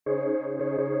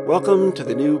Welcome to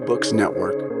the New Books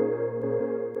Network.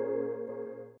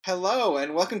 Hello,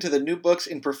 and welcome to the New Books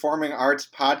in Performing Arts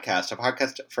podcast, a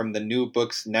podcast from the New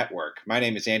Books Network. My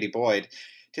name is Andy Boyd.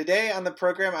 Today on the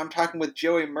program, I'm talking with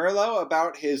Joey Merlo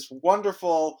about his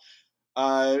wonderful,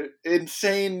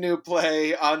 insane new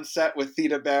play on set with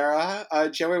Theda Bara.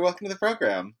 Joey, welcome to the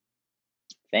program.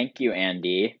 Thank you,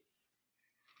 Andy.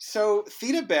 So,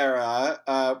 Theda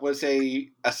Bara was a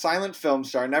silent film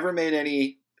star, never made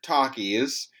any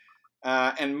talkies.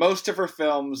 And most of her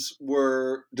films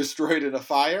were destroyed in a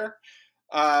fire.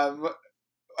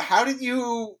 How did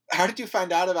you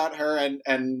find out about her?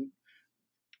 And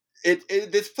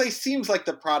this place seems like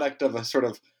the product of a sort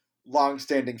of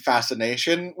long-standing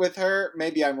fascination with her.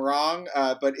 Maybe I'm wrong,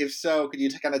 but if so, could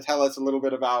you kind of tell us a little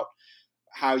bit about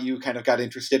how you kind of got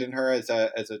interested in her as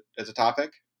a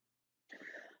topic?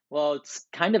 Well, it's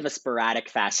kind of a sporadic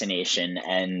fascination,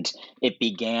 and it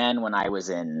began when I was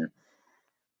in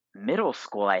middle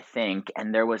school, I think,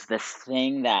 and there was this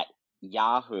thing that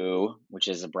Yahoo, which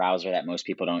is a browser that most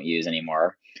people don't use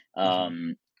anymore,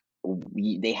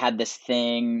 they had this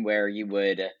thing where you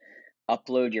would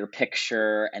upload your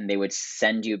picture and they would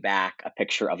send you back a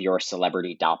picture of your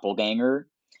celebrity doppelganger.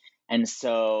 And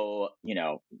so,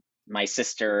 my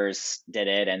sisters did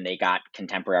it and they got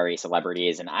contemporary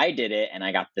celebrities, and I did it and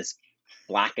I got this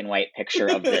black and white picture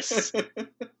of this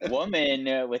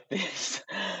woman with this,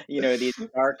 these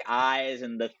dark eyes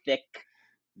and the thick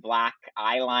black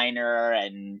eyeliner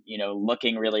and,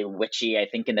 looking really witchy. I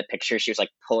think in the picture she was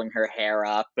like pulling her hair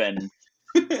up and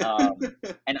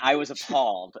I was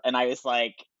appalled and I was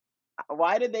like,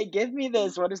 why did they give me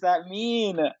this? What does that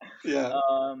mean? Yeah.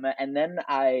 And then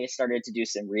I started to do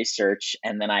some research,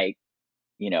 and then I,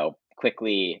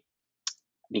 quickly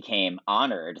became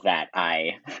honored that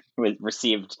I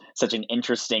received such an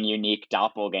interesting, unique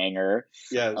doppelganger.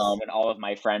 Yes. And all of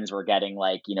my friends were getting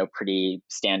pretty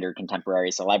standard contemporary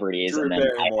celebrities. Drew and then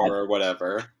Barrymore or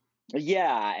whatever.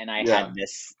 Yeah, and I had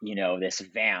this, this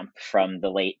vamp from the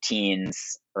late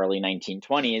teens, early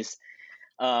 1920s.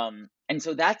 And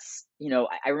so that's,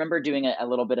 I remember doing a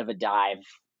little bit of a dive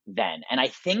then. And I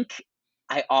think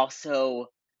I also,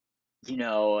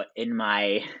 in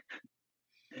my,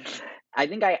 I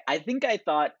think I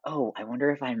thought, oh, I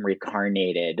wonder if I'm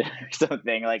reincarnated or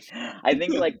something. I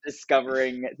think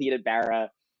discovering Theda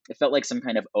Bara, it felt like some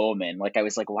kind of omen. I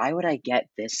was like, why would I get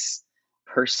this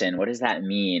person? What does that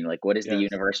mean? What is the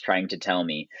universe trying to tell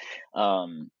me?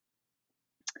 And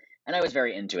I was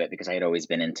very into it because I had always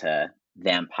been into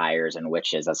vampires and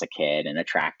witches as a kid and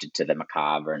attracted to the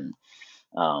macabre and,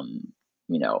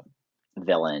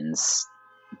 villains.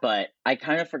 But I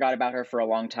kind of forgot about her for a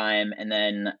long time. And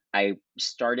then I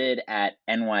started at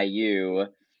NYU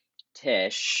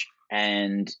Tisch,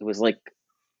 and it was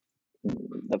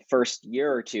the first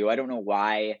year or two. I don't know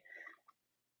why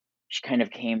she kind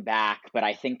of came back, but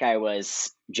I think I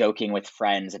was joking with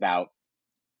friends about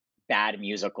bad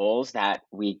musicals that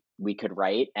we could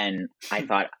write, and I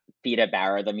thought Theda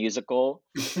Bara the musical.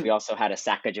 We also had a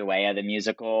Sacagawea the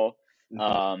musical,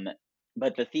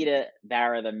 but the Theda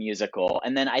Bara the musical,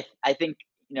 and then I think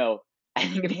I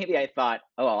think maybe I thought,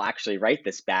 oh, I'll actually write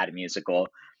this bad musical,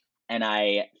 and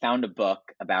I found a book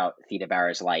about Theda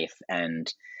Bara's life,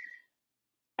 and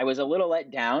I was a little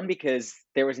let down because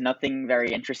there was nothing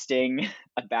very interesting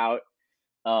about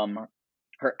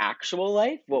her actual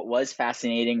life. What was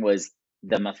fascinating was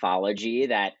the mythology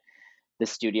that the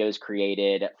studios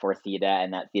created for Theda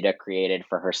and that Theda created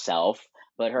for herself.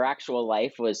 But her actual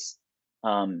life was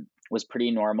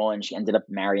pretty normal, and she ended up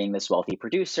marrying this wealthy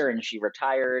producer, and she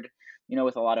retired,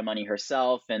 with a lot of money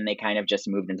herself, and they kind of just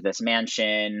moved into this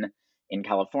mansion in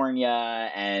California,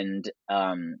 and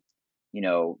and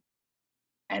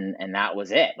that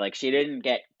was it. She didn't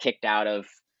get kicked out of,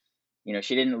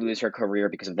 she didn't lose her career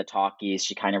because of the talkies.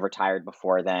 She kind of retired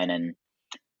before then, and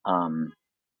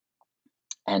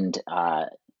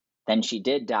then she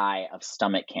did die of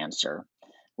stomach cancer,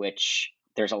 which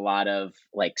there's a lot of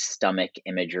stomach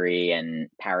imagery and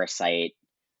parasite,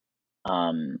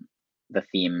 the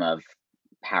theme of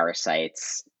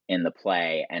parasites in the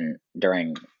play. And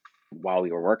while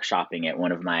we were workshopping it,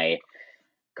 one of my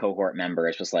cohort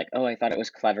members was like, oh, I thought it was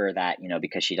clever that,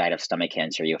 because she died of stomach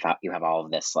cancer, you have all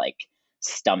of this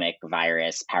stomach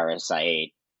virus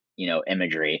parasite,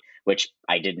 imagery, which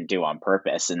I didn't do on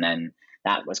purpose. And then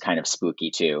that was kind of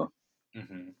spooky too.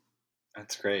 Mm-hmm.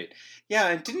 That's great. Yeah,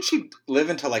 and didn't she live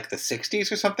until the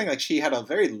 60s or something? She had a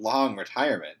very long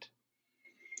retirement.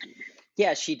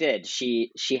 Yeah, she did.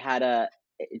 She had a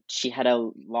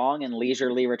long and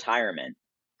leisurely retirement.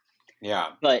 Yeah.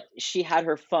 But she had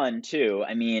her fun too.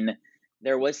 I mean,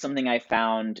 there was something I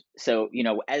found. So,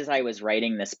 as I was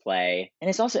writing this play, and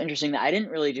it's also interesting that I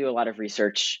didn't really do a lot of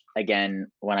research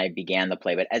again when I began the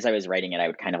play, but as I was writing it, I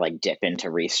would kind of like dip into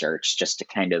research just to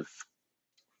kind of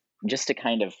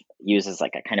use as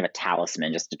like a kind of a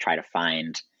talisman, just to try to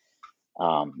find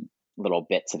little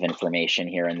bits of information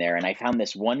here and there. And I found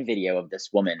this one video of this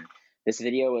woman. This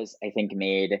video was, I think,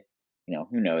 made, who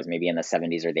knows, maybe in the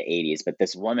 70s or the 80s, but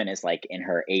this woman is like in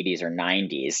her 80s or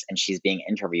 90s, and she's being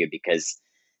interviewed because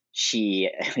she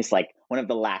is like one of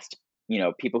the last,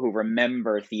 people who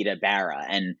remember Theda Bara.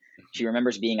 And she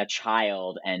remembers being a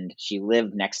child, and she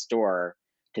lived next door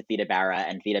to Theda Bara,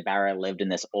 and Theda Bara lived in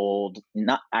this old,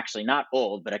 not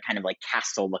old, but a kind of like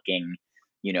castle looking,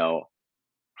 you know,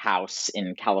 house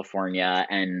in California.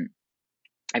 And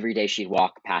every day she'd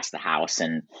walk past the house,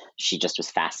 and she just was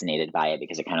fascinated by it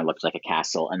because it kind of looked like a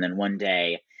castle. And then one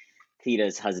day,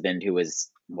 Theda's husband, who was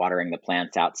watering the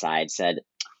plants outside, said,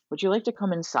 "Would you like to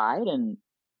come inside, and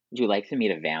would you like to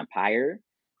meet a vampire?"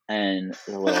 And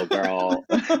the little girl,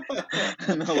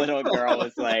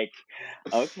 was like,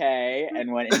 "Okay,"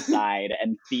 and went inside.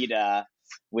 And Theda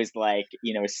was like,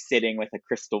 sitting with a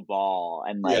crystal ball,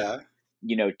 and like, Yeah.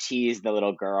 tease the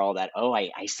little girl that, "Oh, I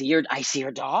see your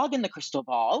dog in the crystal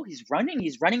ball. Oh, he's running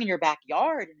in your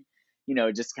backyard,"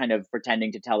 and just kind of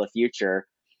pretending to tell the future.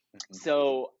 Mhm.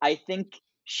 So I think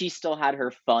she still had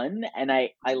her fun, and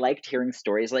I liked hearing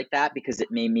stories like that because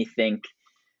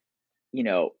you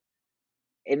know,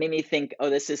 it made me think, oh,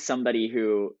 this is somebody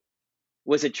who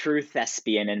was a true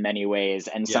thespian in many ways,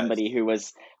 and Yes. somebody who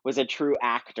was a true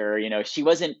actor. She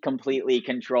wasn't completely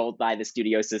controlled by the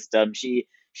studio system.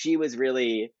 She was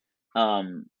really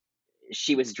um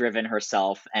she was driven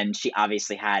herself, and she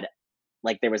obviously had,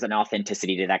 like, there was an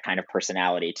authenticity to that kind of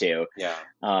personality too. Yeah.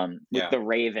 With Yeah. the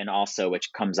Raven also,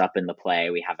 which comes up in the play,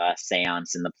 we have a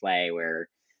seance in the play where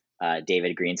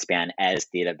David Greenspan as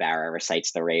Theda Bara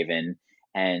recites the Raven,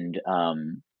 and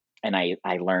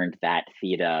I learned that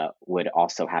Theda would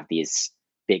also have these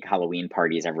big Halloween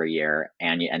parties every year,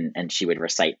 and she would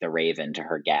recite the Raven to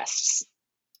her guests.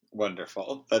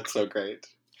 Wonderful. That's so great.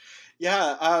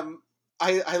 Yeah.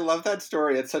 I love that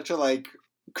story. It's such a like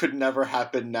could never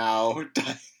happen now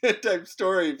type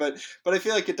story, but I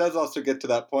feel like it does also get to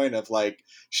that point of like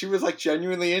she was like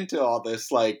genuinely into all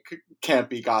this like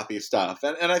campy gothy stuff,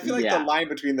 and I feel like the Yeah, line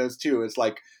between those two is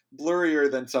like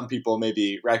blurrier than some people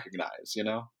maybe recognize. You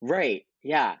know. right.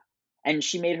 Yeah, and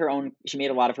she made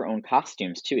a lot of her own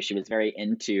costumes too. She was very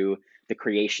into the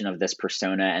creation of this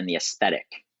persona and the aesthetic.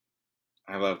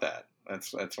 I love that.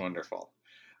 That's wonderful.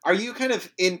 Are you kind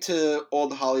of into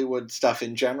old Hollywood stuff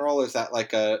in general? Is that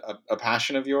like a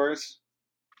passion of yours?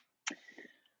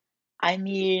 I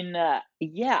mean,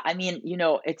 yeah, I mean,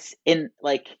 it's in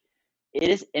like, it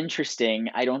is interesting.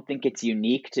 I don't think it's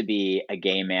unique to be a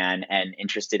gay man and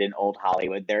interested in old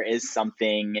Hollywood. There is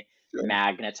something Sure.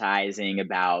 magnetizing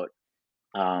about,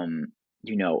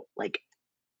 like,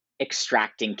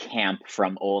 extracting camp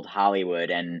from old Hollywood,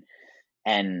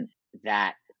 and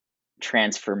that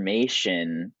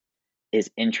transformation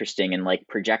is interesting, and like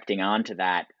projecting onto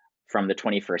that from the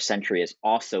 21st century is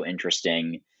also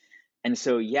interesting. And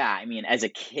so, yeah, I mean, as a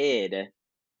kid,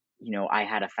 I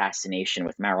had a fascination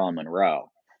with Marilyn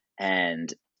Monroe,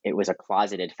 and it was a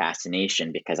closeted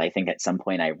fascination because I think at some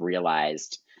point I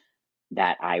realized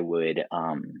that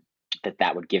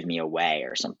that would give me away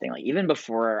or something. Like, even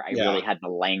before I really Yeah. had the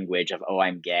language of, oh,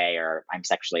 I'm gay or I'm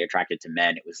sexually attracted to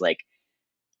men, it was like,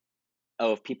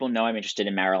 oh, if people know I'm interested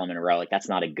in Marilyn Monroe, like, that's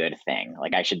not a good thing.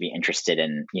 Like, I should be interested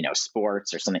in,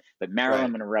 sports or something. But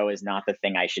Marilyn Right. Monroe is not the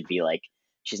thing I should be like.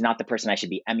 She's not the person I should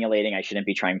be emulating. I shouldn't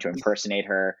be trying to impersonate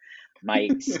her.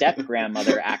 My step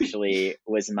grandmother actually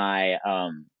was my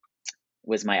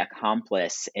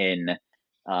accomplice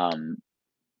um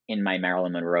in my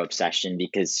Marilyn Monroe obsession,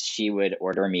 because she would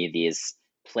order me these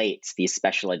plates, these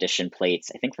special edition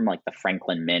plates, I think from like the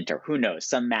Franklin Mint or who knows,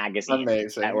 some magazine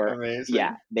that Amazing. were, yeah,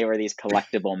 Amazing. they were these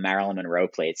collectible Marilyn Monroe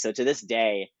plates. So to this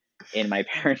day, in my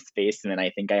parents' basement,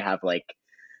 I think I have like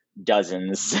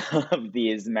dozens of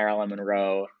these Marilyn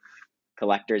Monroe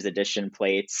collector's edition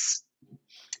plates.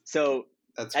 So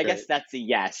That's I guess great. that's a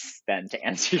yes then, to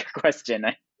answer your question.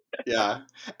 Yeah.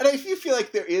 And I do feel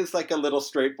like there is like a little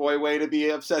straight boy way to be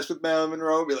obsessed with Marilyn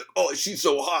Monroe, be like, oh, she's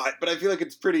so hot. But I feel like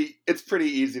it's pretty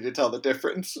easy to tell the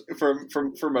difference from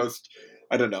for most,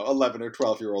 I don't know, 11 or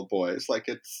 12-year-old boys. Like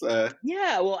it's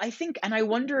Yeah, well, I think, and I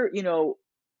wonder,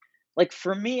 like,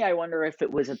 for me, I wonder if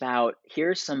it was about,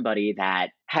 here's somebody that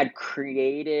had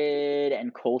created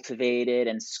and cultivated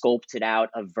and sculpted out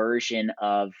a version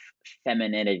of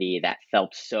femininity that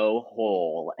felt so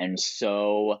whole and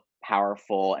so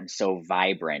powerful and so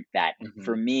vibrant that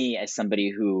for Hmm. me, as somebody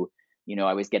who,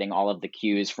 I was getting all of the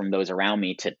cues from those around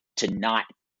me to not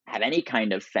have any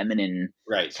kind of feminine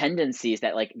Right. tendencies,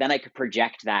 that like then I could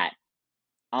project that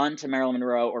onto Marilyn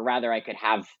Monroe, or rather I could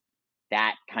have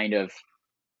that kind of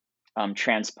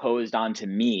transposed onto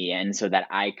me, and so that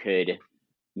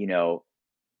you know,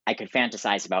 I could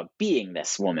fantasize about being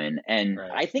this woman. And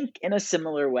Right. I think in a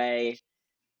similar way,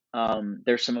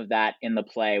 there's some of that in the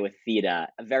play with Theda,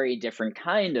 a very different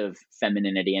kind of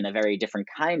femininity and a very different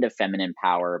kind of feminine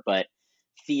power. But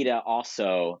Theda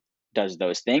also does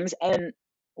those things. And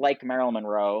like Marilyn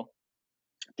Monroe,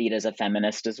 Theda's a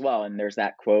feminist as well. And there's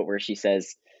that quote where she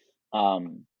says,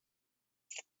 um,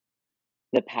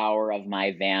 the power of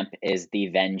my vamp is the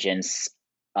vengeance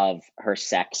of her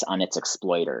sex on its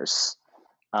exploiters.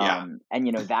 Yeah.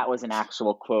 And that was an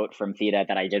actual quote from Theda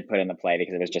that I did put in the play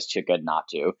because it was just too good not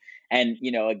to. And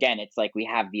again, it's like we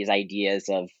have these ideas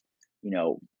of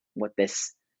what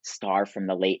this star from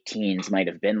the late teens might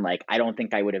have been like. I don't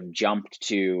think I would have jumped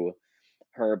to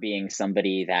her being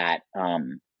somebody that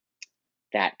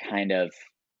kind of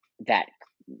that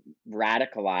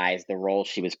radicalized the role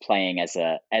she was playing as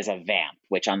a vamp,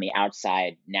 which on the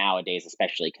outside nowadays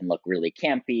especially can look really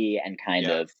campy and kind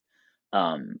Yeah. of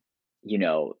um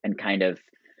and kind of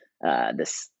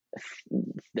this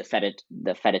the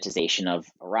fetishization of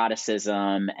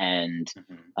eroticism and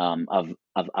Hmm.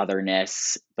 of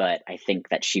otherness. But I think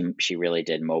that she really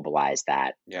did mobilize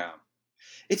that. Yeah.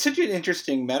 It's such an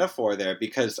interesting metaphor there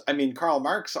because I mean Karl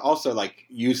Marx also like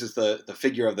uses the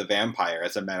figure of the vampire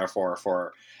as a metaphor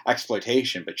for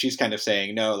exploitation, but she's kind of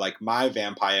saying no, like my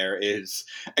vampire is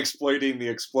exploiting the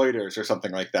exploiters or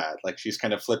something like that. Like she's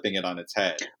kind of flipping it on its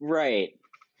head. Right.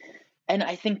 And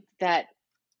I think that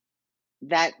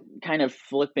kind of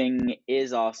flipping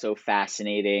is also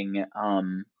fascinating.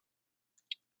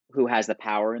 Who has the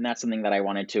power? And that's something that I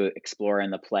wanted to explore in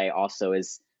the play also.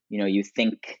 Is you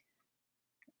think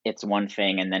it's one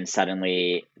thing, and then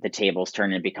suddenly the tables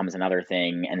turn and it becomes another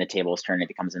thing, and the tables turn and it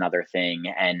becomes another thing.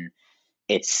 And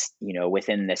it's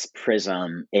within this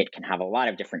prism it can have a lot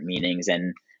of different meanings,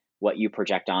 and what you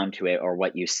project onto it or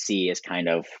what you see is kind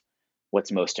of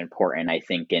what's most important, I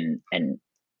think, and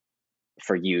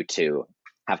for you to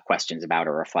have questions about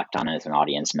or reflect on as an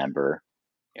audience member.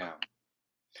 Yeah.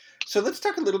 So let's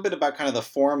talk a little bit about kind of the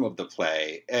form of the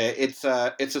play. It's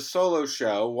a solo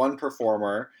show, one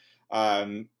performer,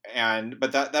 and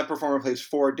but that performer plays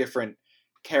four different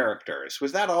characters.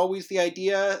 Was that always the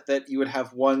idea that you would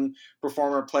have one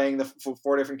performer playing the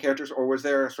four different characters, or was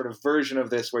there a sort of version of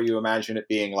this where you imagine it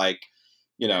being like,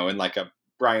 in like a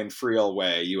Brian Friel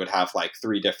way, you would have like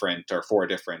three different or four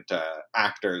different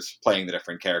actors playing the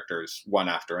different characters one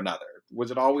after another? Was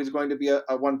it always going to be a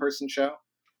one person show?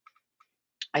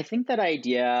 I think that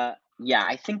idea, yeah,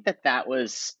 I think that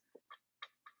was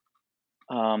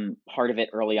part of it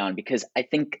early on, because I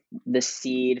think the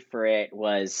seed for it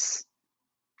was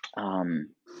um,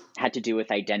 had to do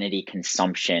with identity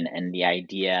consumption and the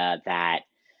idea that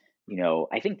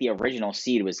I think the original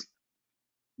seed was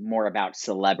more about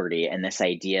celebrity, and this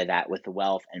idea that with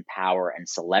wealth and power and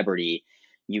celebrity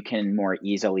you can more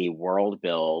easily world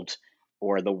build,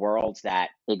 or the worlds that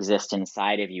exist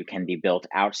inside of you can be built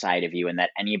outside of you, and that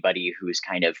anybody who's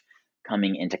kind of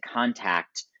coming into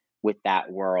contact with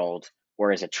that world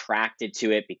or is attracted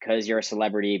to it because you're a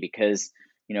celebrity, because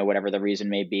whatever the reason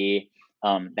may be,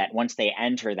 that once they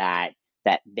enter that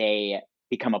they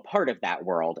become a part of that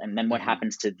world, and then what Hmm.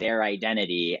 happens to their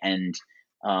identity.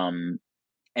 Um,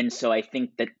 and so I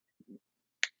think that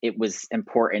it was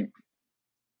important.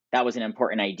 That was an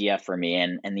important idea for me,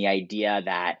 and the idea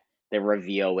that the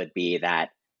reveal would be that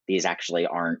these actually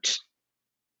aren't,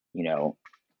 you know,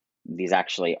 these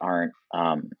actually aren't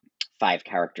five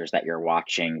characters that you're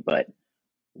watching, but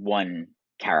one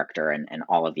character, and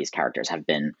all of these characters have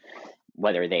been,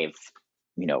 whether they've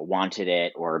wanted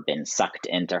it or been sucked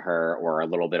into her or a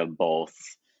little bit of both,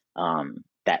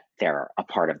 that they're a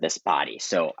part of this body.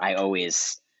 So I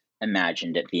always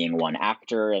imagined it being one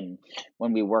actor. And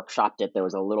when we workshopped it, there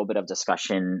was a little bit of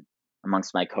discussion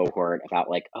amongst my cohort about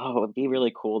like, oh, it would be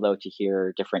really cool though to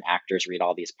hear different actors read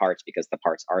all these parts because the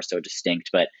parts are so distinct.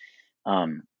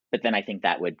 Um, but then I think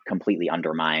that would completely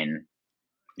undermine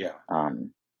Yeah.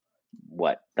 um,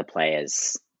 what the play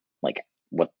is, like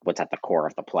what's at the core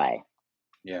of the play,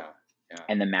 Yeah. Yeah.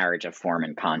 and the marriage of form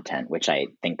and content, which I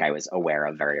think I was aware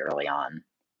of very early on.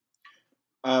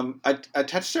 A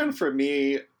touchstone for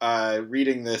me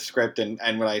reading this script and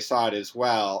when I saw it as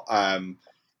well,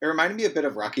 it reminded me a bit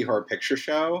of Rocky Horror Picture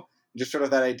Show. Just sort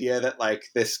of that idea that like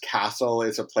this castle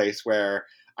is a place where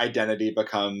identity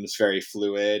becomes very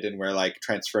fluid and where like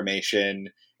transformation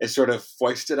is sort of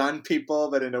foisted on people,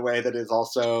 but in a way that is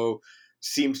also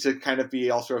seems to kind of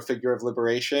be also a figure of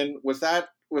liberation. Was that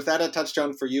a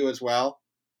touchstone for you as well?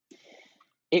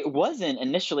 It wasn't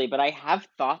initially, but I have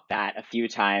thought that a few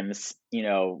times,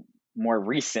 more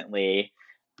recently,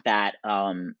 that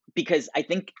because I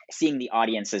think seeing the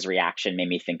audience's reaction made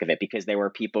me think of it, because there were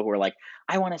people who were like,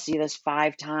 I want to see this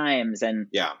 5 times, and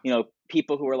Yeah.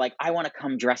 people who were like, I want to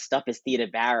come dressed up as Theda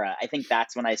Bara. I think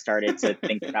that's when I started to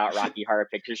think about Rocky Horror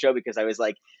Picture Show, because I was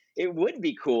like, it would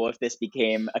be cool if this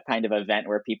became a kind of event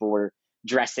where people were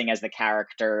dressing as the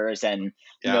characters, and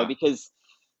Yeah. because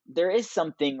there is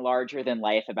something larger than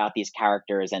life about these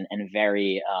characters, and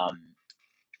very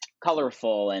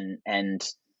colorful, and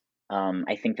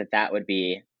I think that would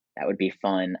be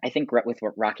fun. I think with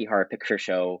Rocky Horror Picture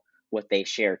Show, what they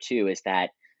share too is that,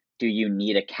 do you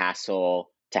need a castle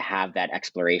to have that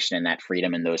exploration and that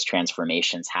freedom and those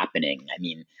transformations happening? I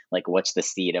mean, like, what's the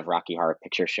seed of Rocky Horror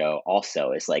Picture Show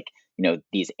also is like,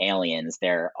 these aliens,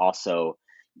 they're also,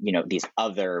 these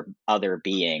other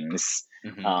beings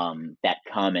that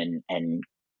come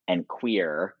and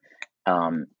queer,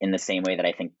 in the same way that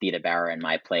I think Theda Bara in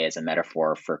my play is a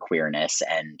metaphor for queerness,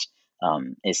 and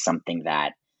is something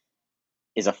that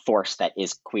is a force that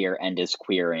is queer and is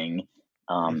queering.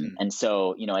 And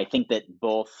so, I think that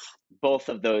both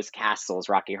of those castles,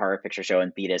 Rocky Horror Picture Show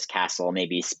and Theda's castle,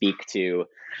 maybe speak to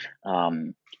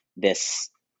this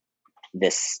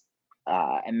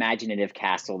imaginative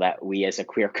castle that we as a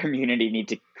queer community need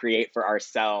to create for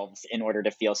ourselves in order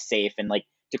to feel safe, and like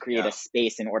to create a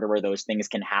space in order where those things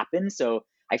can happen. So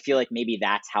I feel like maybe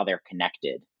that's how they're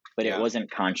connected, but it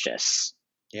wasn't conscious.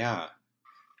 Yeah.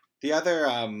 The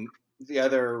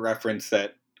other reference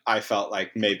that I felt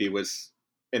like maybe was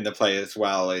in the play as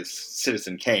well is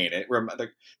Citizen Kane.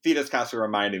 Theda's castle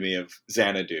reminded me of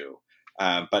Xanadu,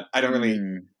 but I don't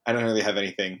really have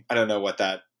anything. I don't know what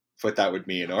that would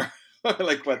mean, or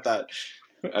like what that.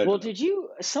 Well,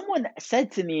 someone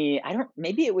said to me,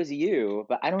 maybe it was you,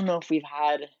 but I don't know if we've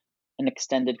had an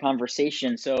extended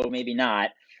conversation, so maybe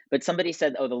not. But somebody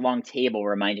said, the long table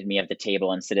reminded me of the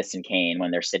table in Citizen Kane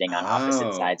when they're sitting on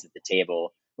opposite sides of the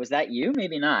table. Was that you?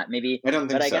 Maybe not. Maybe. I don't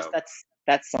think so. But I so. guess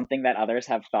that's something that others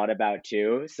have thought about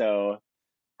too. So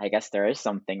I guess there is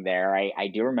something there. I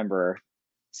do remember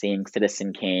seeing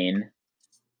Citizen Kane.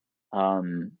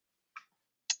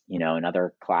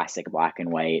 Another classic black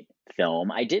and white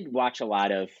film. I did watch a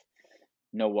lot of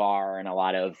noir and a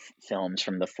lot of films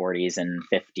from the 40s and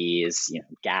 50s,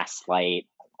 Gaslight,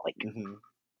 like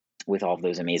with all of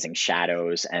those amazing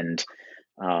shadows. And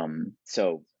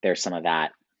so there's some of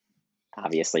that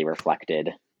obviously reflected.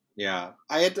 Yeah.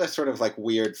 I had a sort of like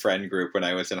weird friend group when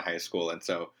I was in high school. And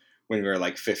so when we were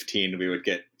like 15, we would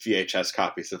get VHS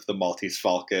copies of The Maltese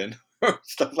Falcon or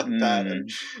stuff like that, and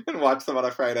watch them on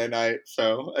a Friday night.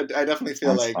 So I definitely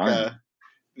feel like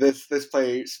this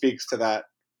play speaks to that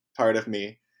part of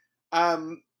me. I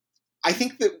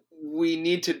think that we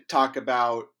need to talk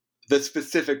about the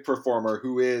specific performer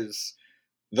who is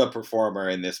the performer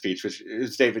in this speech, which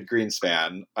is David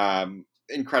Greenspan.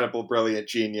 Incredible, brilliant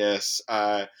genius.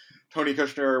 Tony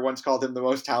Kushner once called him the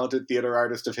most talented theater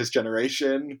artist of his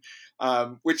generation,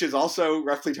 which is also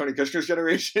roughly Tony Kushner's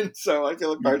generation. So I feel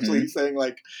like partially he's saying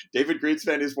like David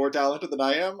Greenspan is more talented than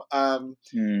I am.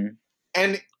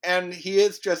 And he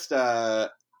is just a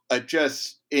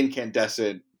just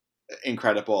incandescent,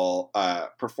 incredible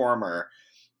performer.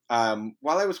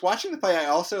 While I was watching the play, I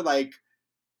also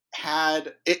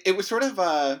had it was sort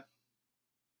of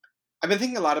I've been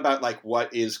thinking a lot about like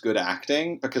what is good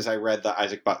acting, because I read the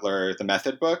Isaac Butler The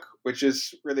Method book, which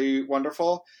is really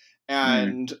wonderful.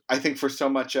 And I think for so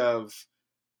much of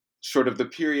sort of the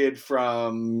period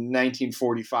from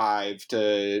 1945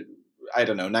 to, I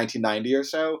don't know, 1990 or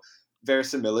so,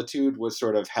 verisimilitude was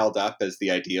sort of held up as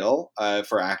the ideal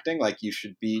for acting. Like you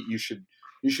should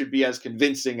be as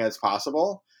convincing as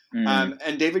possible.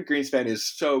 And David Greenspan is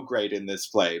so great in this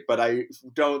play, but I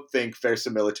don't think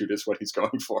verisimilitude is what he's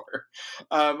going for.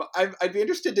 I'd be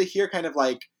interested to hear kind of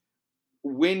like,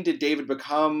 when did David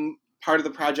become part of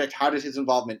the project? How did his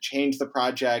involvement change the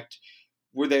project?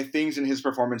 Were there things in his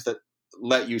performance that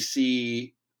let you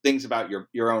see things about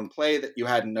your own play that you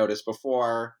hadn't noticed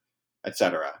before,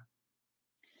 etc.?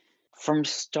 From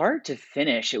start to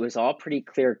finish, it was all pretty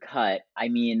clear cut. I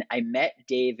mean, I met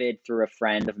David through a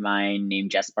friend of mine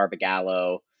named Jess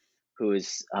Barbagallo, who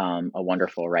is a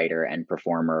wonderful writer and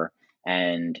performer,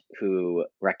 and who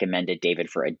recommended David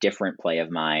for a different play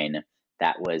of mine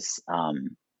that was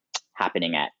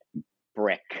happening at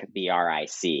BRIC,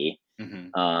 BRIC.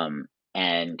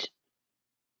 And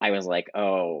I was like,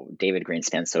 oh, David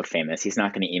Greenspan's so famous. He's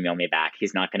not going to email me back.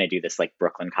 He's not going to do this like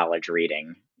Brooklyn College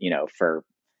reading, for,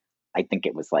 I think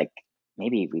it was like,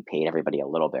 maybe we paid everybody a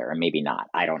little bit or maybe not.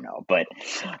 I don't know. But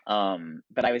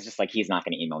I was just like, he's not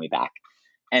going to email me back.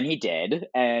 And he did.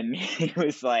 And he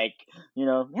was like,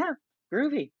 yeah,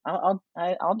 groovy.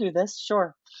 I'll do this.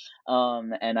 Sure.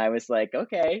 And I was like,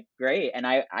 okay, great. And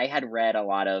I had read a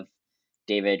lot of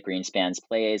David Greenspan's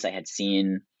plays. I had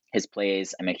seen his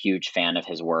plays. I'm a huge fan of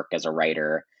his work as a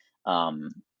writer.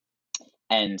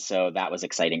 And so that was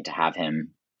exciting to have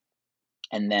him.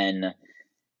 And then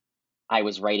I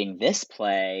was writing this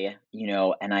play,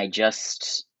 and I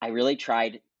really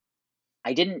tried.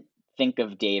 I didn't think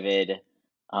of David,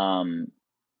 and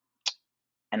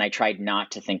I tried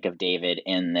not to think of David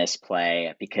in this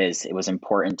play because it was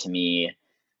important to me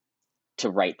to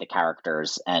write the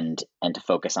characters and to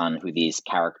focus on who these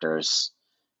characters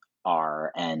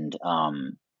are, and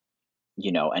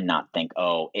and not think,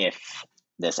 oh, if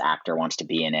this actor wants to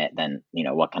be in it, then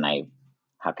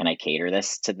how can I cater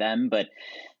this to them? But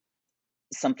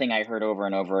something I heard over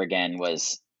and over again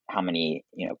was how many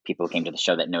people who came to the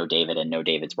show that know David and know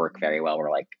David's work very well were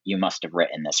like, you must have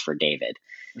written this for David.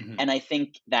 Mm-hmm. And I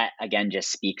think that again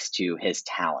just speaks to his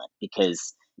talent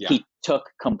because Yeah. he took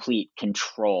complete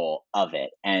control of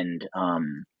it. And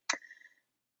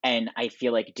I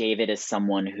feel like David is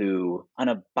someone who, on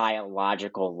a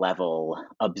biological level,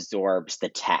 absorbs the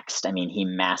text. I mean, he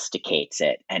masticates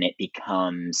it, and it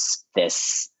becomes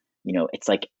this.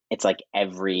 It's like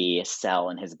every cell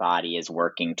in his body is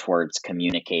working towards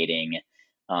communicating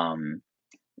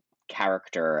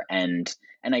character, and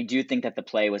I do think that the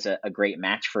play was a great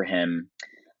match for him.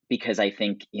 Because I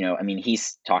think,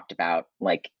 he's talked about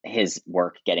like his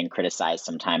work getting criticized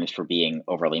sometimes for being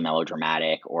overly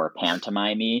melodramatic or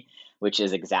pantomime-y, which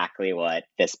is exactly what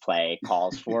this play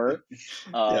calls for.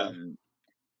 Yeah.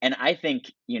 And I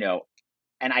think,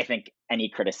 any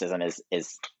criticism is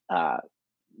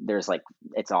there's like,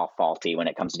 it's all faulty when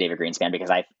it comes to David Greenspan,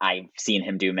 because I've seen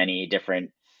him do many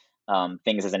different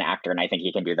things as an actor, and I think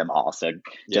he can do them all. So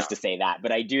just to say that,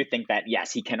 but I do think that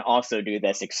yes, he can also do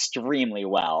this extremely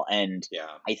well. And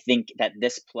I think that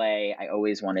this play, I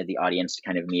always wanted the audience to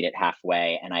kind of meet it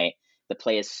halfway. And the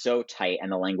play is so tight and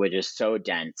the language is so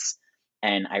dense.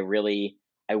 And I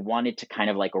wanted to kind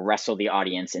of like wrestle the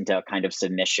audience into a kind of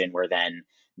submission where then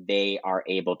they are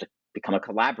able to become a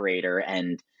collaborator,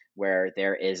 and where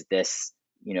there is this,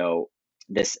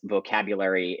 this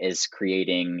vocabulary is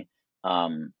creating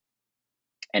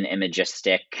an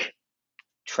imagistic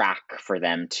track for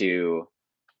them to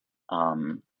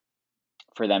kind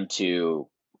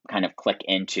of click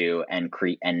into and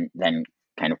create, and then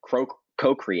kind of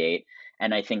co-create.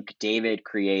 And I think David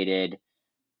created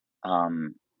a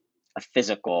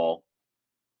physical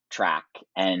track,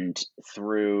 and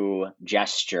through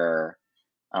gesture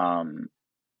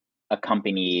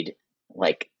accompanied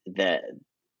like the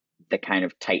kind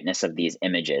of tightness of these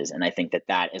images. And I think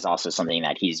that is also something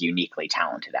that he's uniquely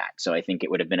talented at. So I think it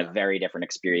would have been a very different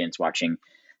experience watching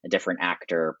a different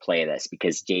actor play this,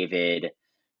 because David,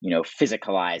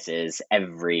 physicalizes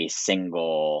every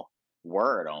single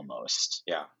word almost.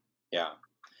 Yeah. Yeah.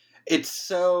 He's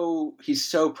so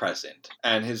present,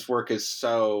 and his work is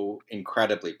so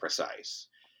incredibly precise.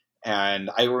 And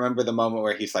I remember the moment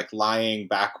where he's like lying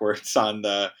backwards on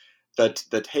the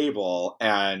table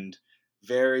and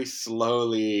very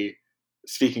slowly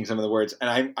speaking some of the words.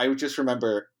 And I just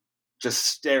remember just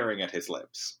staring at his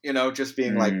lips, just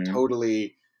being like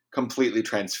totally, completely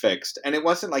transfixed. And it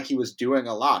wasn't like he was doing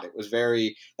a lot. It was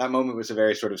that moment was a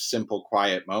very sort of simple,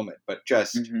 quiet moment, but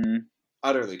just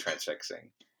utterly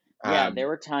transfixing. Yeah, there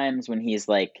were times when he's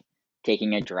like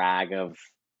taking a drag of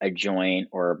a joint,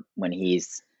 or when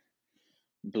he's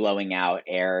blowing out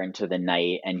air into the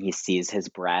night and he sees his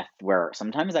breath, where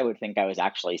sometimes I would think I was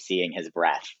actually seeing his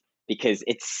breath, because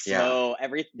it's so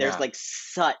there's like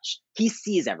he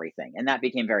sees everything. And that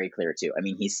became very clear too. I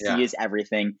mean, he sees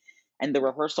everything. And the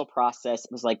rehearsal process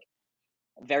was like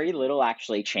very little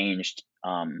actually changed.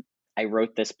 I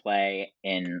wrote this play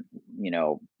in,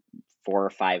 4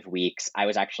 or 5 weeks. I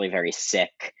was actually very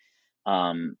sick,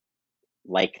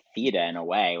 like Theda in a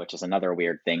way, which is another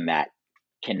weird thing that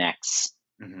connects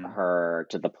her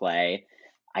to the play.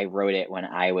 I wrote it when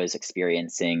I was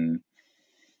experiencing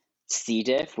C.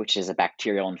 diff, which is a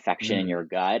bacterial infection in your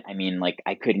gut. I mean, like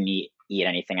I couldn't eat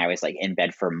anything. I was like in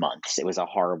bed for months. It was a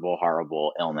horrible,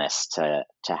 horrible illness to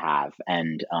have,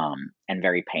 and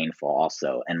very painful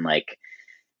also. And like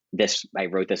I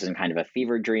wrote this in kind of a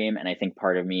fever dream. And I think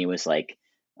part of me was like,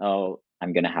 oh,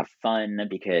 I'm going to have fun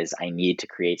because I need to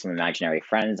create some imaginary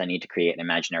friends. I need to create an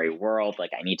imaginary world.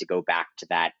 Like I need to go back to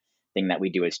that thing that we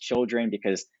do as children,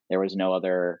 because there was no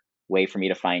other way for me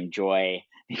to find joy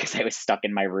because I was stuck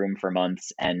in my room for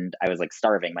months and I was like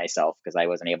starving myself because I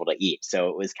wasn't able to eat. So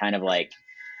it was kind of like,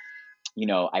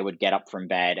 I would get up from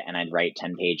bed and I'd write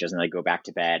 10 pages and I'd go back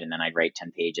to bed and then I'd write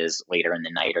 10 pages later in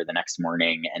the night or the next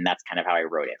morning. And that's kind of how I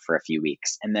wrote it for a few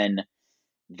weeks. And then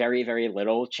very, very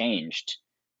little changed.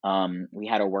 We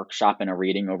had a workshop and a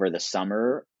reading over the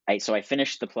summer. So I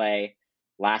finished the play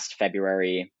last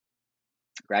February,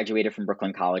 graduated from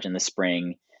Brooklyn College in the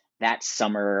spring. That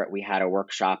summer, we had a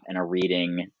workshop and a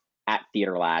reading at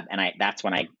Theater Lab. And that's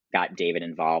when I got David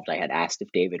involved. I had asked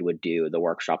if David would do the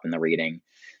workshop and the reading.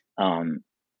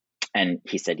 And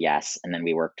he said yes. And then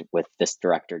we worked with this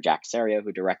director, Jack Serio,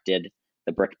 who directed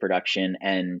the Brick production.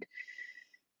 And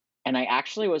I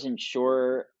actually wasn't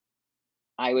sure.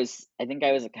 I think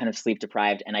I was kind of sleep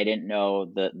deprived, and I didn't know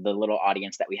the little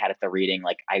audience that we had at the reading.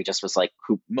 Like, I just was like,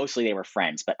 mostly they were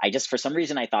friends, but I just, for some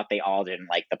reason, I thought they all didn't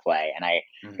like the play. And I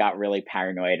got really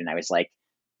paranoid, and I was like,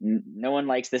 no one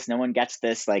likes this. No one gets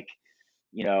this. Like,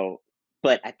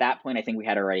 but at that point, I think we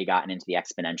had already gotten into the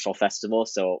Exponential Festival.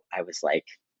 So I was like,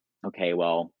 okay,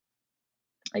 well,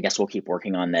 I guess we'll keep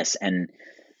working on this. And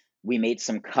we made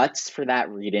some cuts for that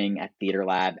reading at Theater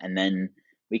Lab. And then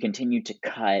we continued to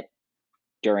cut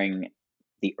during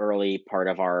the early part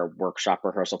of our workshop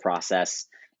rehearsal process.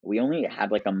 We only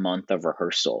had like a month of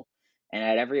rehearsal. And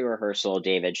at every rehearsal,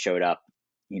 David showed up,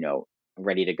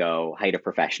 ready to go, height of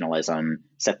professionalism,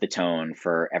 set the tone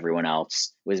for everyone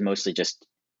else. It was mostly just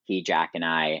he, Jack, and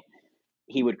I.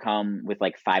 He would come with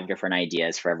like 5 different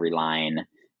ideas for every line.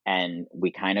 And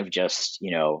we kind of just,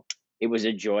 it was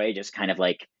a joy just kind of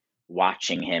like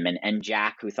watching him. And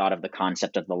Jack, who thought of the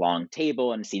concept of the long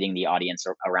table and seating the audience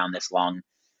around this long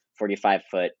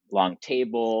 45-foot long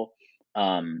table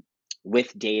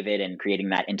with David, and creating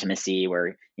that intimacy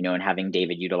where, and having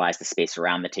David utilize the space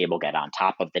around the table, get on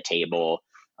top of the table,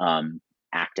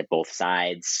 act at both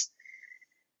sides.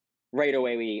 Right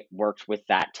away, we worked with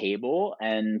that table,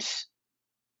 and,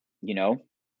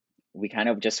 we kind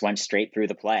of just went straight through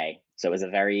the play. So it was a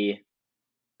very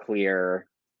clear,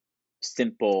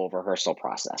 simple rehearsal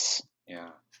process. Yeah.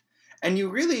 And you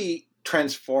really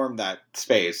transformed that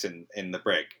space in the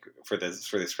Brick for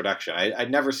this production.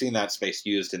 I'd never seen that space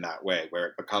used in that way, where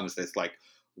it becomes this like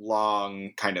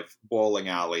long kind of bowling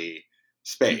alley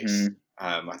space.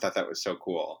 I thought that was so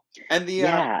cool. And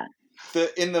I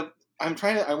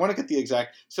want to get the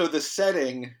exact, so the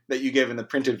setting that you give in the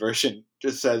printed version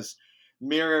just says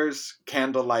mirrors,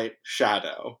 candlelight,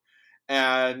 shadow.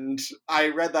 And I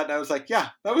read that and I was like, yeah,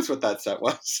 that was what that set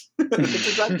was. That's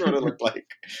exactly what it looked like.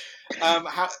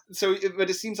 But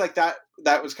it seems like that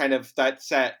was kind of, that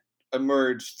set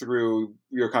emerged through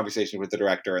your conversation with the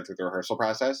director and through the rehearsal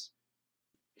process.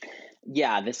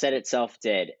 Yeah, the set itself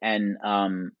did. And,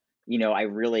 I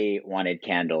really wanted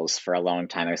candles for a long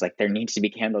time. I was like, there needs to be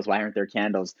candles. Why aren't there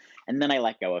candles? And then I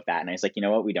let go of that. And I was like, you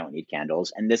know what? We don't need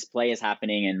candles. And this play is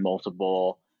happening in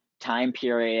multiple time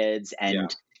periods.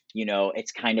 And,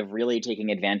 it's kind of really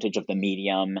taking advantage of the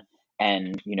medium.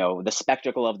 And, the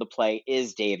spectacle of the play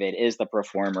is David, is the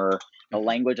performer. The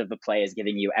language of the play is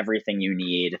giving you everything you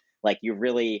need. Like,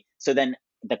 so then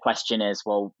the question is,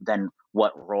 well, then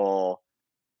what role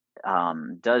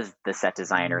does the set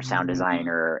designer, sound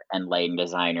designer, and lighting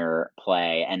designer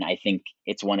play? And I think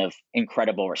it's one of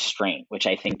incredible restraint, which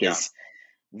I think is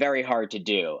very hard to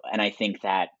do. And I think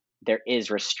that there is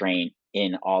restraint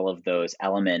in all of those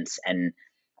elements, and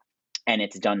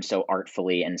it's done so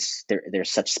artfully, and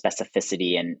there's such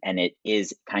specificity, and it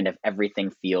is kind of,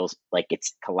 everything feels like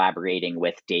it's collaborating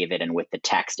with David and with the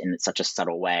text in such a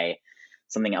subtle way.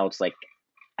 Something else like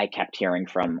I kept hearing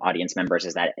from audience members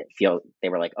is that they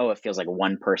were like, oh, it feels like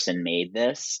one person made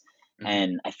this.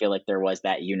 And I feel like there was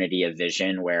that unity of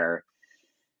vision where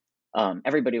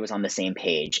everybody was on the same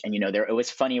page. And, it was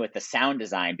funny with the sound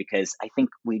design, because I think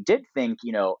we did think,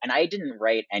 and I didn't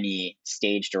write any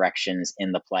stage directions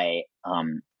in the play.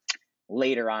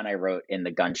 Later on, I wrote in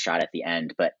the gunshot at the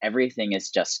end, but everything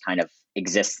is just kind of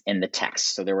exists in the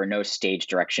text. So there were no stage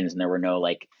directions, and there were no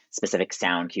like specific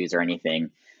sound cues or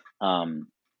anything.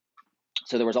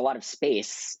 So there was a lot of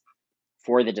space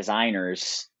for the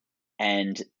designers,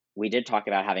 and we did talk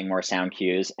about having more sound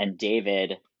cues. And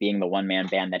David, being the one-man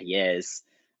band that he is,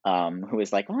 who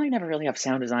was like, well, I never really have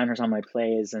sound designers on my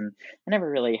plays, and I never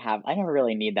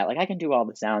really need that. Like, I can do all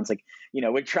the sounds. Like,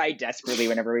 would try desperately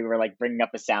whenever we were like bringing up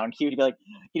a sound cue to be like,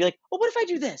 well, what if I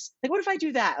do this? Like, what if I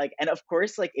do that? Like, and of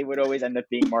course, like, it would always end up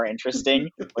being more interesting,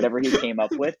 whatever he came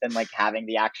up with, than like having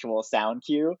the actual sound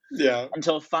cue. Yeah.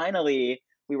 Until finally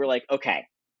we were like, okay,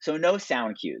 so no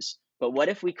sound cues, but what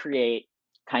if we create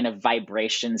kind of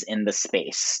vibrations in the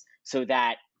space? so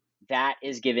that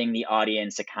is giving the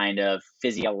audience a kind of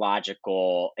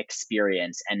physiological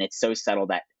experience, and it's so subtle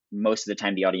that most of the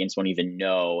time the audience won't even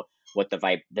know what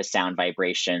the sound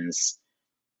vibrations,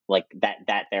 like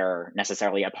that they're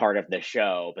necessarily a part of the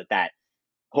show, but that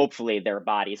hopefully their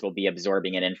bodies will be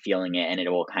absorbing it and feeling it, and it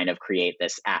will kind of create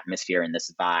this atmosphere and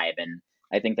this vibe. And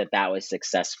I think that was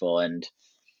successful. And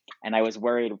I was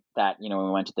worried that, when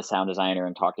we went to the sound designer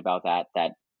and talked about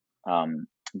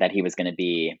that he was going to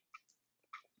be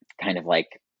kind of like,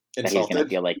 that he was going to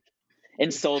feel like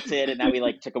insulted and that we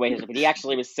like took away his, but he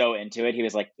actually was so into it. He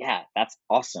was like, yeah, that's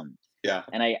awesome. Yeah.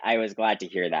 And I was glad to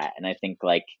hear that. And I think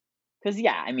like, cause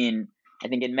yeah, I mean, I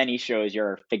think in many shows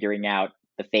you're figuring out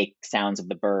the fake sounds of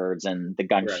the birds and the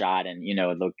gunshot, right,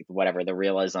 and, whatever the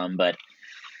realism, but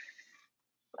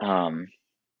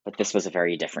this was a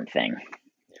very different thing.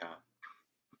 Yeah.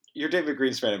 Your David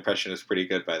Greenspan impression is pretty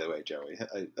good, by the way, Joey.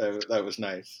 That was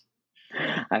nice.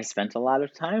 I've spent a lot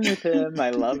of time with him.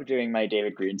 I love doing my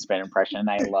David Greenspan impression.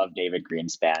 I love David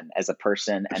Greenspan as a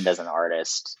person and as an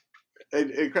artist.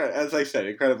 As I said,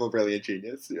 incredible, brilliant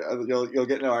genius. You'll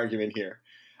get no argument here.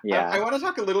 Yeah. I want to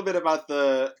talk a little bit about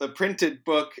the printed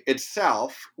book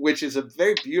itself, which is a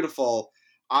very beautiful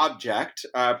object,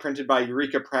 printed by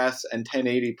Eureka Press and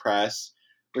 1080 Press,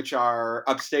 which are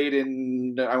upstate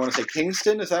in, I want to say,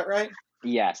 Kingston. Is that right?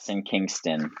 Yes, in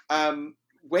Kingston.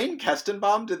 Wayne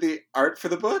Kestenbaum did the art for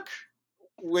the book,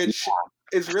 which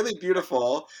is really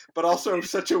beautiful, but also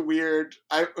such a weird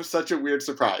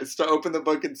surprise to open the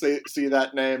book and see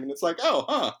that name, and it's like, oh,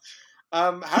 huh.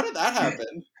 How did that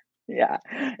happen? Yeah,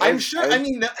 I'm sure. I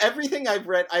mean, everything I've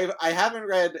read, I haven't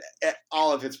read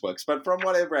all of his books, but from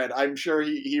what I've read, I'm sure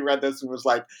he read this and was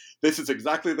like, "This is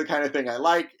exactly the kind of thing I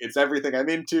like. It's everything I'm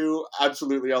into.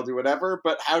 Absolutely, I'll do whatever."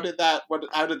 But how did that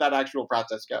actual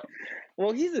process go?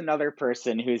 Well, he's another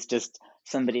person who's just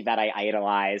somebody that I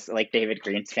idolize, like David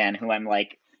Greenspan, who I'm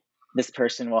like, this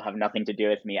person will have nothing to do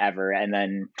with me ever, and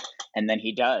then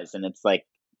he does, and it's like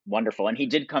wonderful. And he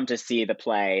did come to see the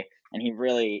play, and he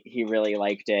really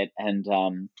liked it. And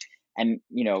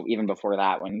even before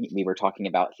that, when we were talking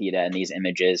about Theta and these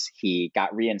images, he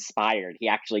got re-inspired. He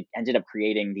actually ended up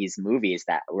creating these movies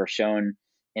that were shown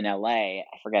in LA. I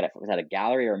forget if it was at a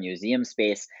gallery or a museum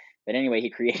space, but anyway, he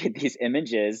created these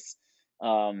images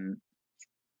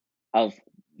of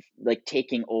like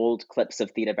taking old clips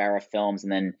of Theta Bara films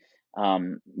and then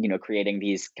creating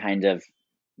these kind of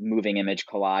moving image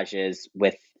collages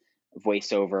with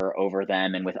voiceover over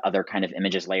them and with other kind of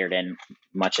images layered in,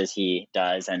 much as he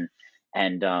does.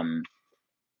 And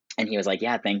he was like,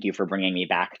 yeah, thank you for bringing me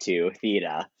back to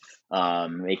Theta,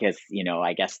 because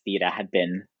I guess Theta had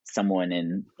been someone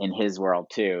in his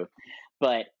world too.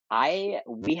 But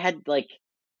we had like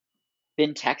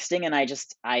been texting, and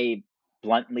I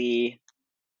bluntly,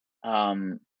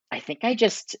 I think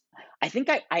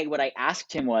what I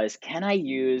asked him was, can I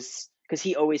use, because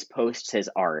he always posts his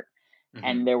art, mm-hmm,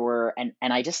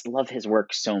 and I just love his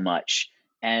work so much.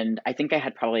 And I think I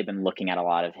had probably been looking at a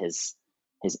lot of his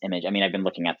image. I mean, I've been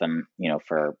looking at them,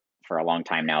 for a long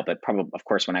time now, but probably, of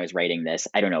course, when I was writing this,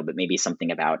 I don't know, but maybe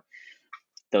something about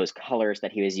those colors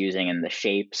that he was using and the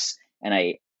shapes. And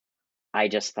I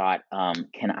just thought,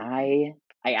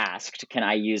 I asked, can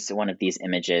I use one of these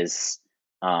images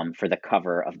for the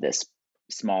cover of this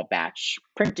small batch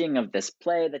printing of this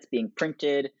play that's being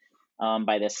printed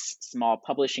by this small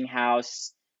publishing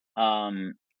house?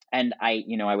 And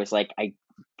I was like,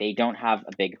 they don't have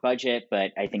a big budget,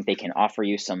 but I think they can offer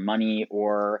you some money,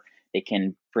 or they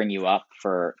can bring you up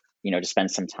for, to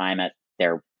spend some time at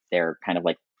their kind of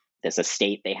like this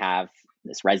estate they have,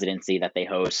 this residency that they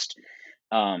host.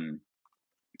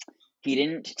 He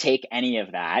didn't take any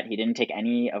of that. He didn't take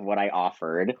any of what I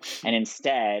offered. And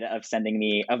instead of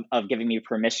of giving me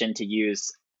permission to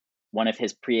use one of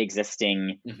his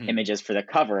pre-existing, mm-hmm, images for the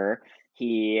cover,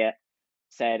 he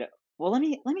said, well, let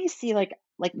me see, like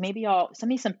maybe I'll send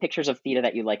me some pictures of Theta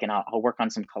that you like, and I'll work on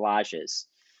some collages.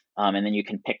 And then you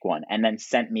can pick one. And then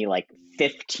sent me like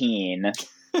 15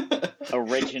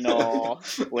 original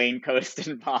Wayne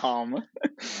Koestenbaum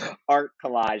art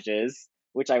collages,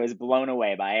 which I was blown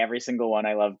away by. Every single one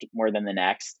I loved more than the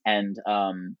next. And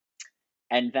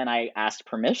then I asked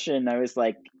permission. I was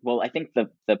like, well, I think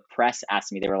the press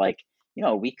asked me, they were like,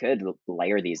 we could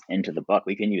layer these into the book.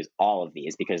 We can use all of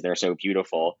these because they're so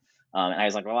beautiful. And I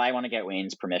was like, well, I want to get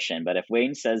Wayne's permission, but if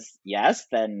Wayne says yes,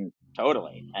 then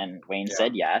totally. And Wayne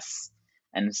said yes.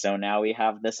 And so now we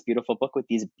have this beautiful book with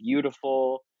these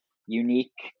beautiful,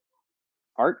 unique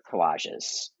art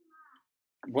collages.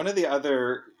 One of the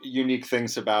other unique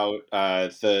things about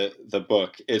the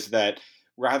book is that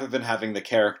rather than having the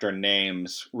character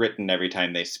names written every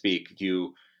time they speak,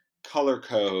 you color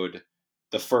code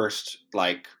the first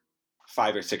like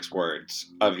 5 or 6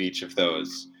 words of each of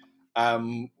those.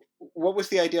 What was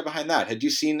the idea behind that? Had you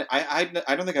seen? I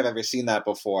don't think I've ever seen that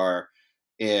before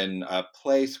in a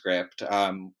play script.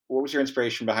 What was your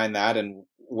inspiration behind that, and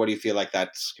what do you feel like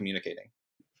that's communicating?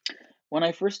 When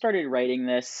I first started writing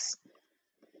this,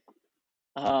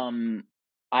 I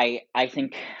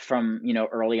think from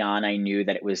early on I knew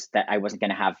that I wasn't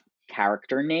going to have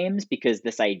character names, because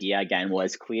this idea again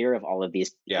was clear of all of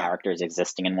these characters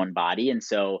existing in one body, and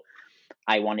so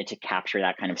I wanted to capture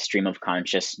that kind of stream of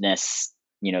consciousness,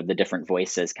 the different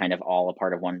voices kind of all a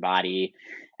part of one body.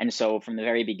 And so from the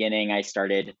very beginning I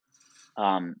started,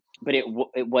 but it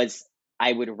was,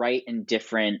 I would write in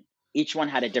different, each one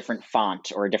had a different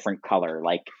font or a different color.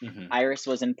 Like Iris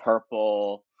was in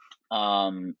purple,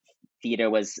 Theta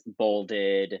was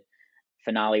bolded,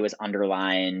 Finale was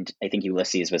underlined. I think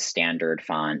Ulysses was standard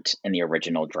font in the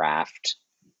original draft.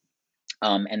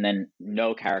 And then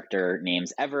no character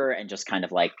names ever, and just kind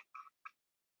of like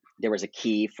there was a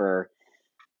key for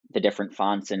the different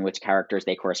fonts and which characters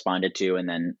they corresponded to, and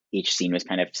then each scene was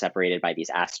kind of separated by these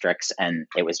asterisks, and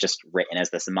it was just written as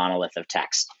this monolith of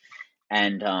text.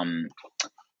 And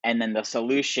then the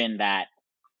solution that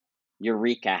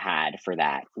Eureka had for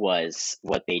that was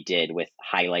what they did with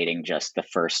highlighting just the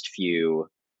first few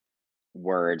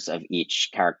words of each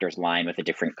character's line with a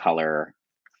different color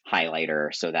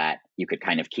highlighter, so that you could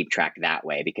kind of keep track that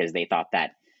way, because they thought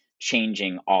that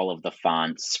changing all of the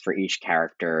fonts for each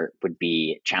character would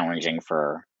be challenging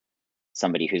for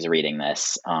somebody who's reading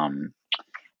this. And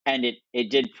it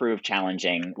did prove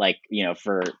challenging, like,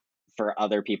 for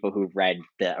other people who read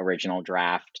the original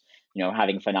draft,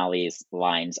 having Finale's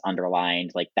lines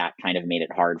underlined, like that kind of made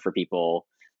it hard for people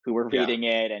who were reading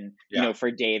it. And,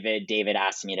 for David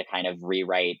asked me to kind of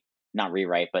not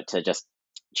rewrite, but to just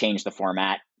change the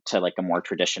format to like a more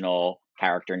traditional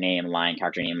character name line,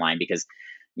 because,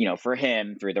 for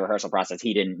him through the rehearsal process,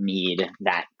 he didn't need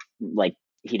that,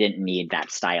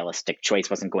 stylistic choice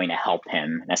wasn't going to help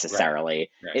him necessarily.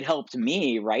 Right. It helped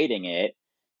me writing it,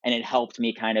 and it helped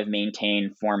me kind of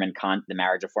maintain form and the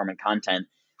marriage of form and content.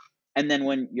 And then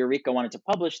when Eureka wanted to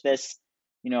publish this,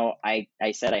 I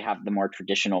said I have the more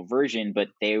traditional version, but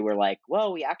they were like,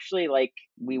 well, we actually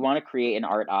we want to create an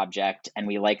art object, and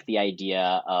we like the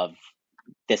idea of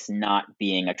this not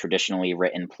being a traditionally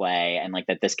written play, and like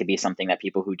that this could be something that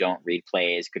people who don't read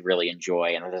plays could really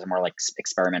enjoy, and there's more like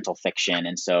experimental fiction.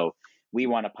 And so we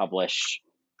want to publish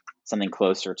something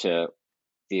closer to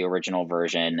the original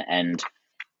version. And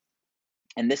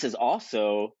this is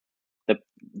also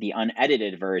the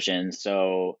unedited version.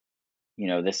 So,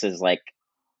 this is like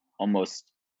almost,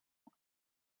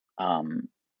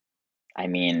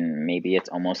 maybe it's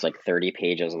almost like 30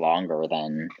 pages longer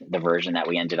than the version that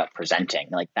we ended up presenting.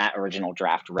 Like that original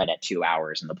draft read at 2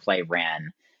 hours, and the play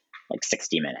ran like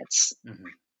 60 minutes. Mm-hmm.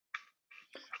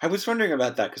 I was wondering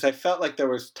about that, because I felt like there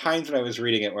was times when I was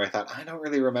reading it where I thought, I don't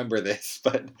really remember this,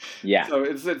 but yeah. So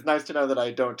it's nice to know that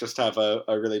I don't just have a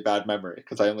really bad memory,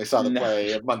 because I only saw the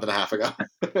play a month and a half ago.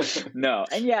 No.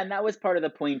 And that was part of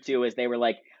the point too, is they were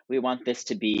like, we want this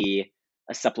to be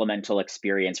a supplemental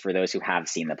experience for those who have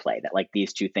seen the play, that like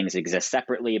these two things exist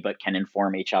separately but can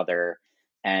inform each other,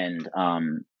 and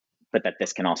but that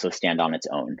this can also stand on its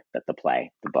own, that the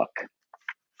book.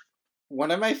 One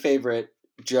of my favorite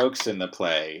jokes in the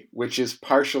play, which is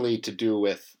partially to do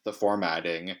with the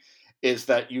formatting, is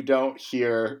that you don't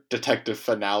hear Detective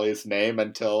Finale's name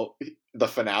until the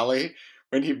finale,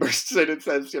 when he bursts in and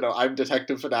says, I'm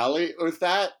Detective Finale. Was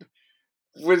that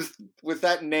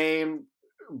name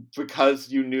because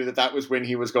you knew that was when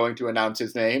he was going to announce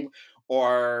his name,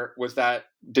 or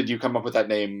did you come up with that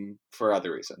name for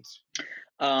other reasons?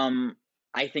 I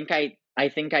think I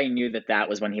knew that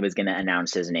was when he was going to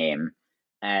announce his name.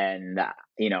 And,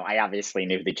 I obviously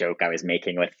knew the joke I was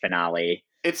making with Finale.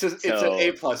 It's an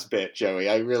A+ bit, Joey.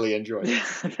 I really enjoyed it.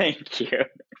 Thank you.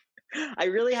 I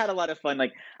really had a lot of fun.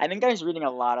 Like, I think I was reading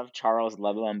a lot of Charles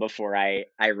Ludlam before I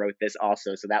wrote this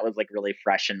also. So that was like really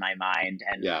fresh in my mind.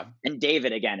 And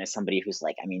David, again, is somebody who's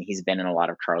like, he's been in a lot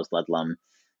of Charles Ludlam.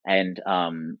 And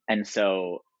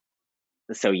so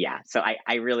yeah. So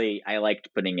I liked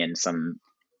putting in some,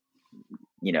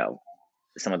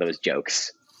 some of those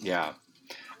jokes. Yeah.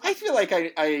 I feel like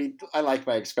I like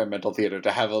my experimental theater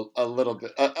to have a little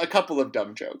bit, a couple of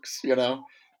dumb jokes, I feel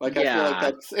like it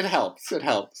helps. It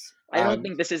helps. I don't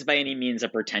think this is by any means a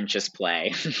pretentious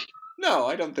play. No,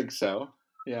 I don't think so.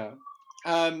 Yeah.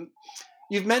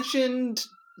 You've mentioned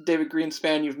David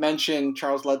Greenspan. You've mentioned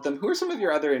Charles Ludlam. Who are some of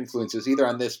your other influences, either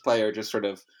on this play or just sort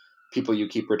of people you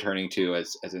keep returning to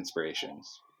as inspirations?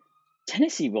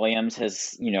 Tennessee Williams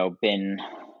has, been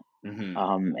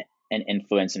Hmm. an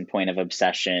influence and point of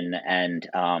obsession. And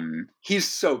He's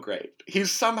so great.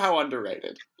 He's somehow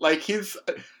underrated. Like he's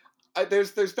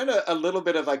there's been a little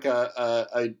bit of like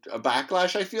a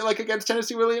backlash, I feel like, against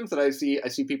Tennessee Williams, that I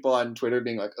see people on Twitter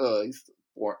being like, oh, he's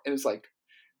boring, and it's like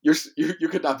you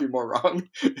could not be more wrong.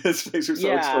 His plays are so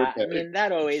yeah, I extraordinary. mean,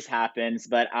 that always happens,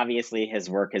 but obviously his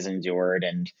work has endured,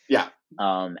 Yeah.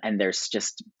 and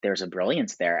there's a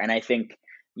brilliance there. And I think,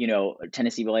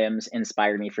 Tennessee Williams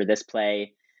inspired me for this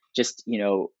play. Just,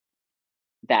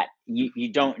 that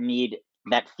you don't need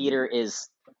that. Theater is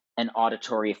an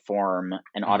auditory form,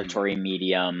 an Hmm. auditory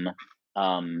medium.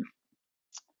 Um,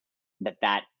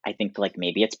 that I think, like,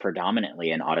 maybe it's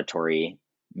predominantly an auditory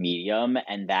medium,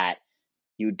 and that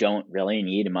you don't really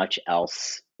need much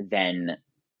else than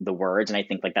the words. And I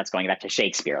think, like, that's going back to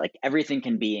Shakespeare. Like, everything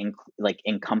can be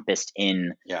encompassed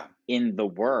Yeah. in the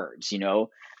words.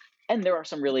 And there are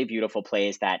some really beautiful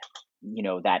plays that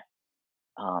that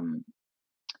um,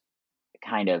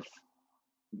 kind of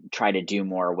try to do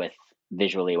more with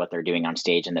visually what they're doing on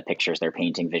stage and the pictures they're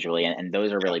painting visually, and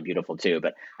those are Yeah. really beautiful too.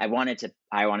 But I wanted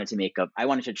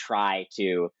to try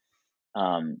to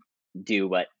um, do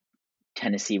what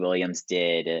Tennessee Williams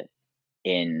did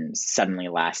in Suddenly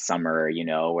Last Summer,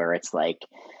 where it's like,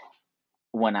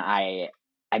 when I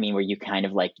mean, where you kind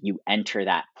of, like, you enter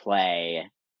that play,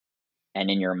 and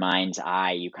in your mind's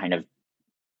eye you kind of,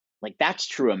 like, that's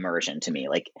true immersion to me.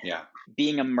 Like, Yeah.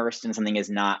 being immersed in something is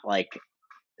not like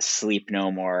Sleep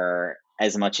No More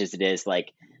as much as it is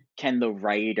like, can the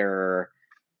writer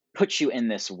put you in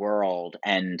this world,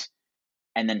 and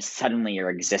then suddenly you're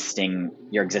existing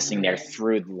there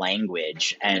through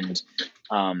language,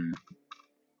 um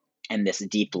and this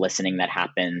deep listening that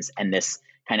happens, and this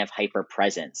kind of hyper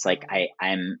presence. Like,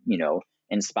 I'm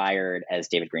inspired, as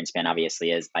David Greenspan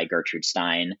obviously is, by Gertrude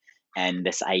Stein, and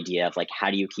this idea of, like,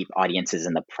 how do you keep audiences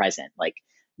in the present? Like,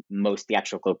 most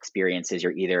theatrical experiences,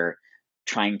 you're either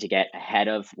trying to get ahead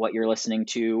of what you're listening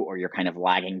to, or you're kind of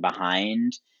lagging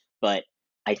behind. But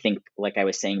I think, like I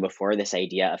was saying before, this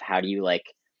idea of how do you, like,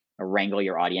 wrangle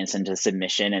your audience into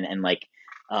submission, and like,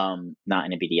 not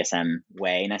in a BDSM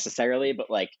way necessarily, but,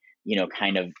 like,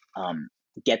 kind of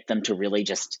get them to really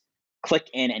just click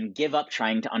in and give up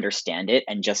trying to understand it,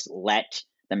 and just let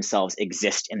themselves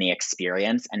exist in the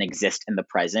experience and exist in the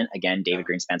present. Again, Yeah. David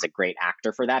Greenspan's a great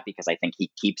actor for that, because I think he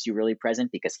keeps you really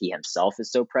present, because he himself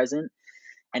is so present.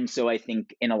 And so I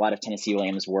think in a lot of Tennessee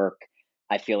Williams' work,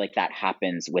 I feel like that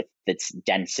happens with its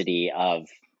density of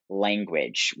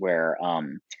language, where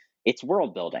it's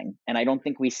world building. And I don't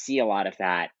think we see a lot of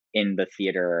that in the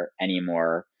theater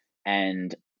anymore.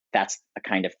 And that's a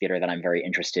kind of theater that I'm very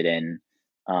interested in.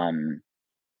 Um,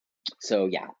 so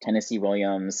yeah, Tennessee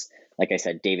Williams, like I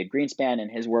said, David Greenspan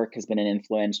and his work has been an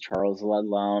influence. Charles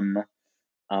Ludlum,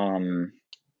 um,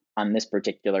 on this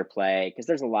particular play, because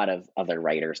there's a lot of other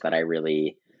writers that I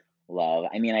really love.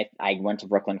 I mean, I went to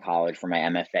Brooklyn College for my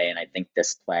MFA, and I think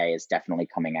this play is definitely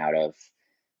coming out of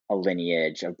a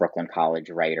lineage of Brooklyn College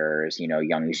writers.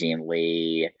 Young Jean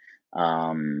Lee,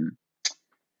 um,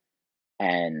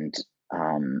 and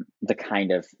the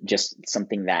kind of, just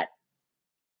something that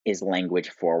is language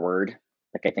forward.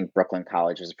 Like, I think Brooklyn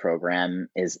College's program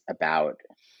is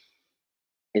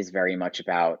very much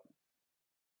about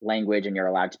language, and you're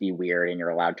allowed to be weird, and you're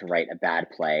allowed to write a bad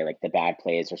play. Like, the bad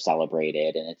plays are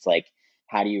celebrated, and it's like,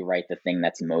 how do you write the thing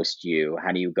that's most you?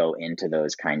 How do you go into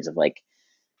those kinds of, like,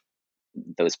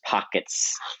 those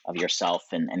pockets of yourself,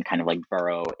 and kind of, like,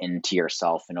 burrow into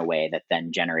yourself in a way that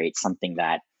then generates something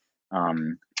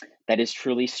um, that is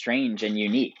truly strange and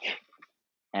unique.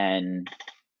 And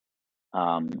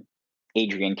um,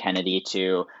 Adrian Kennedy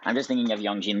too. I'm just thinking of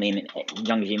Young Jean Lee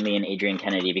and Adrian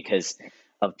Kennedy, because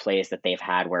of plays that they've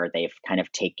had where they've kind of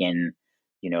taken,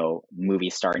 movie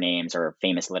star names or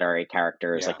famous literary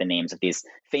characters, Yeah. like the names of these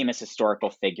famous historical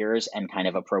figures, and kind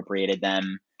of appropriated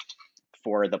them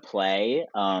for the play.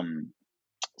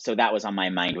 So that was on my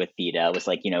mind with Theta. It was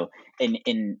like,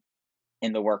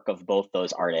 in the work of both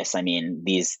those artists, I mean,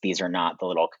 these are not the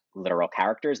little literal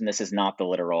characters, and this is not the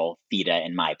literal Theta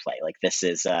in my play. Like, this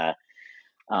is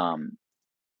um,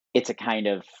 it's a kind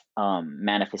of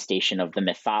manifestation of the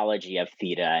mythology of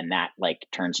Theta, and that, like,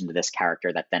 turns into this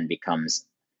character that then becomes,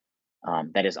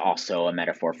 that is also a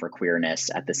metaphor for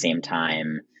queerness at the same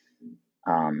time,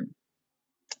 um,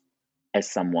 as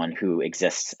someone who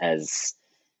exists as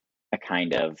a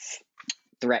kind of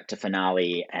threat to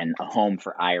Finale, and a home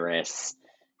for Iris,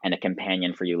 and a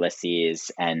companion for Ulysses,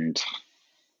 and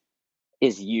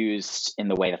is used in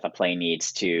the way that the play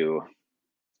needs to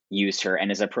use her,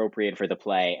 and is appropriated for the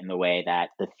play in the way that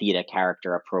the Theta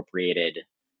character appropriated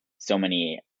so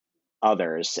many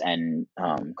others, and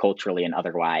culturally and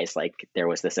otherwise, like there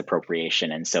was this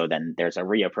appropriation, and so then there's a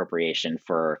reappropriation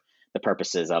for the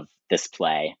purposes of this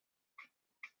play.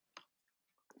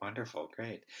 Wonderful,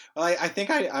 great. Well, I think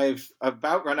I've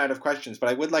about run out of questions, but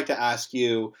I would like to ask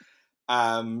you,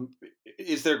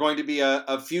 is there going to be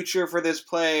a future for this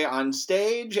play on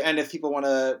stage? And if people want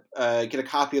to get a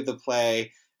copy of the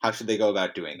play, how should they go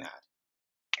about doing that?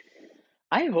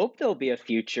 I hope there'll be a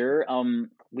future.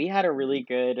 We had a really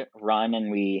good run, and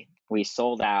we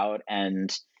sold out,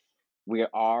 and we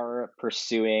are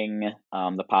pursuing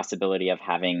the possibility of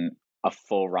having a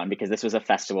full run, because this was a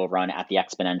festival run at the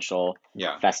Exponential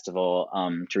Yeah. Festival.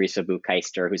 Teresa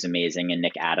Bukeister, who's amazing, and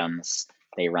Nick Adams,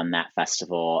 they run that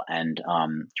festival, and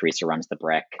Teresa runs the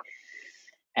Brick.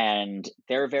 And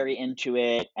they're very into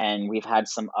it, and we've had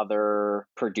some other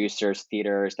producers,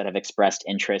 theaters that have expressed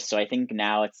interest. So I think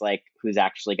now it's like, who's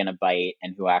actually going to bite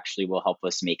and who actually will help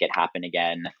us make it happen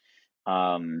again.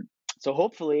 So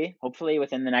hopefully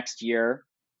within the next year,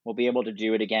 we'll be able to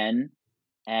do it again.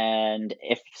 And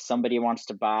if somebody wants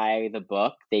to buy the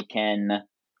book, they can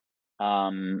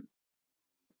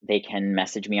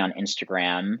message me on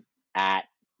Instagram at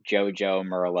Jojo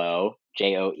Merlo,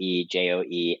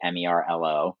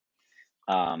 JoeJoeMerlo,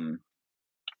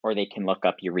 or they can look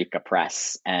up Eureka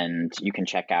Press, and you can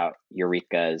check out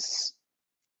Eureka's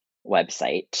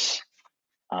website,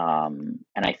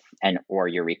 or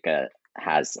Eureka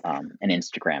has an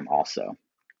Instagram also.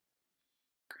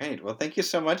 Great. Well, thank you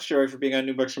so much, Joey, for being on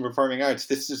New Books in Performing Arts.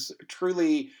 This is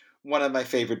truly one of my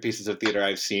favorite pieces of theater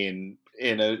I've seen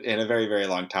in a very, very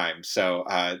long time. So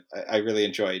I really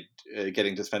enjoyed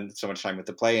getting to spend so much time with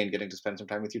the play and getting to spend some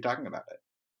time with you talking about it.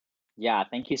 Yeah,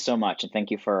 thank you so much, and thank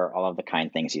you for all of the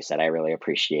kind things you said. I really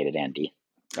appreciate it, Andy.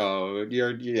 Oh,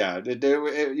 you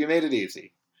made it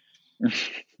easy.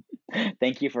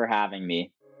 Thank you for having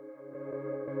me.